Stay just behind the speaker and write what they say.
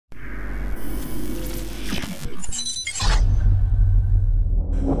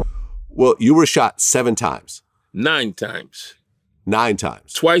Well, you were shot 7 times. 9 times. 9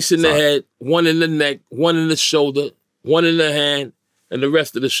 times. Twice in the head, 1 in the neck, 1 in the shoulder, 1 in the hand, and the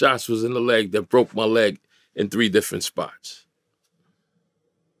rest of the shots was in the leg that broke my leg in 3 different spots.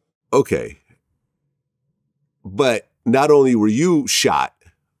 Okay. But not only were you shot,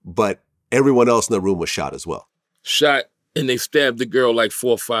 but everyone else in the room was shot as well. Shot, and they stabbed the girl like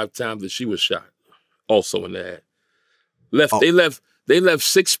 4 or 5 times, and she was shot, also in the head. They left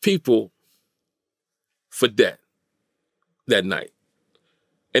 6 people for dead that night.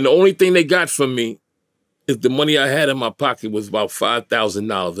 And the only thing they got from me is the money I had in my pocket was about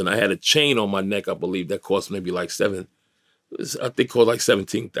 $5,000, and I had a chain on my neck, I believe, that cost maybe like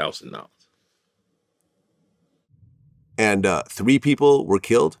 $17,000. And 3 people were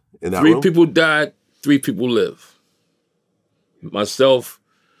killed in that 3 room? people died, 3 people lived. Myself,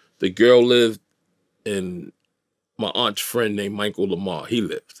 the girl lived, and my aunt's friend named Michael Lamar, he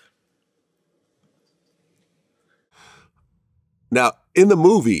lived. Now, in the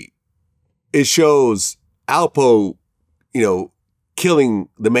movie, it shows Alpo, killing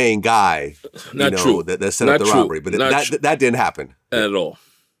the main guy, Not true. That set up the robbery. But that didn't happen. At all.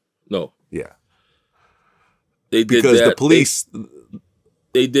 No. Yeah. They did because that. The police...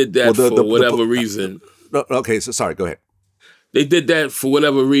 They did that for whatever reason. No, okay, so sorry, go ahead. They did that for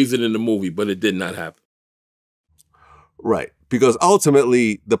whatever reason in the movie, but it did not happen. Right. Because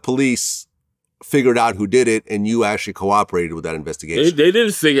ultimately, the police figured out who did it, and you actually cooperated with that investigation. They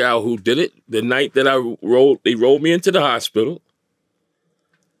didn't figure out who did it. The night that they rolled me into the hospital.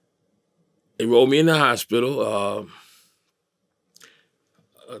 They rolled me in the hospital.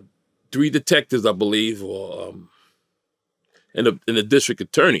 3 detectives, I believe, or and the district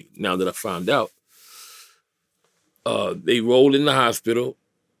attorney, now that I found out. They rolled in the hospital.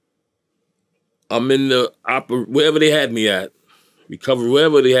 I'm in the wherever they had me at, recovered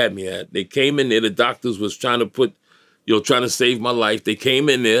wherever they had me at. They came in there. The doctors was trying to trying to save my life. They came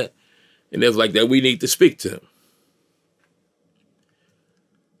in there, and they was like, "That we need to speak to him,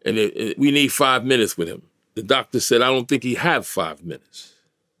 and we need 5 minutes with him." The doctor said, "I don't think he have 5 minutes."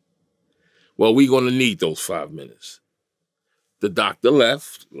 Well, we're going to need those 5 minutes. The doctor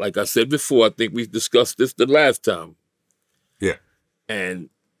left. Like I said before, I think we discussed this the last time. Yeah. And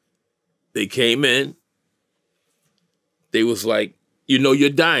they came in. They was like, you're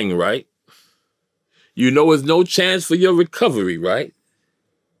dying, right? There's no chance for your recovery, right?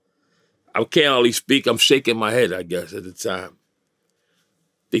 I can't hardly speak. I'm shaking my head, I guess, at the time.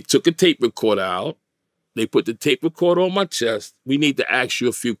 They took a tape recorder out. They put the tape recorder on my chest. We need to ask you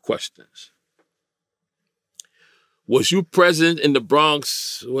a few questions. Was you present in the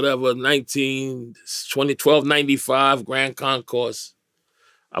Bronx, whatever, 1295 Grand Concourse?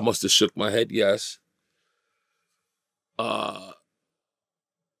 I must have shook my head, yes.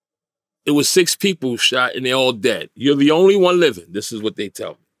 It was 6 people shot and they're all dead. You're the only one living. This is what they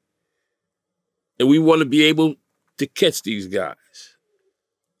tell me. And we want to be able to catch these guys.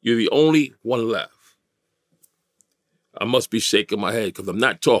 You're the only one left. I must be shaking my head because I'm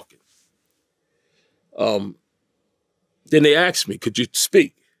not talking. Then they asked me, could you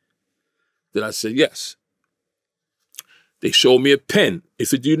speak? Then I said, yes. They showed me a pen. They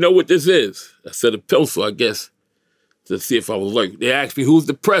said, do you know what this is? I said, a pencil, I guess, to see if I was like. They asked me, who's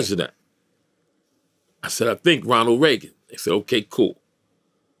the president? I said, I think Ronald Reagan. They said, okay, cool.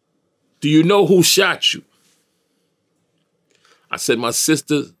 Do you know who shot you? I said, my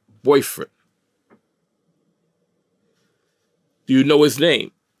sister's boyfriend. Do you know his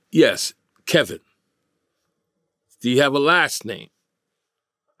name? Yes, Kevin. Do you have a last name?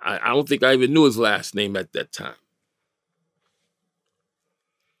 I don't think I even knew his last name at that time.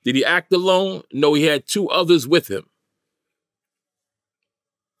 Did he act alone? No, he had 2 others with him.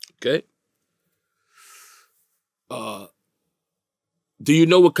 Okay? Do you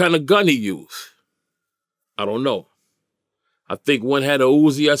know what kind of gun he used? I don't know. I think one had a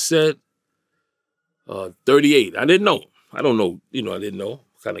Uzi, I said. 38. I didn't know. I don't know. I didn't know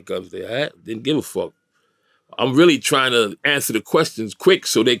what kind of guns they had. Didn't give a fuck. I'm really trying to answer the questions quick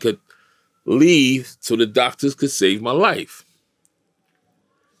so they could leave so the doctors could save my life.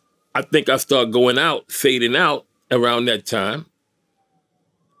 I think I started going out, fading out around that time.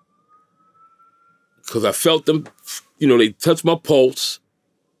 Because I felt them, they touched my pulse.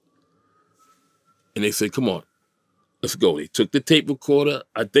 And they said, come on, let's go. They took the tape recorder.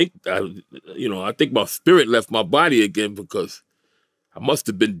 I think my spirit left my body again because I must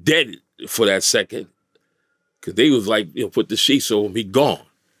have been dead for that second. Because they was like, put the sheets over me, gone.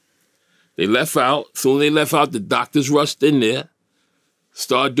 They left out. Soon as they left out, the doctors rushed in there,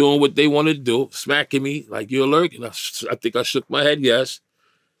 started doing what they wanted to do, smacking me like, you alert? And I think I shook my head, yes.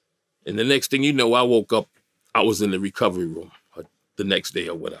 And the next thing you know, I woke up, I was in the recovery room the next day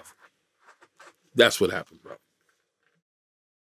or whatever. That's what happened, bro.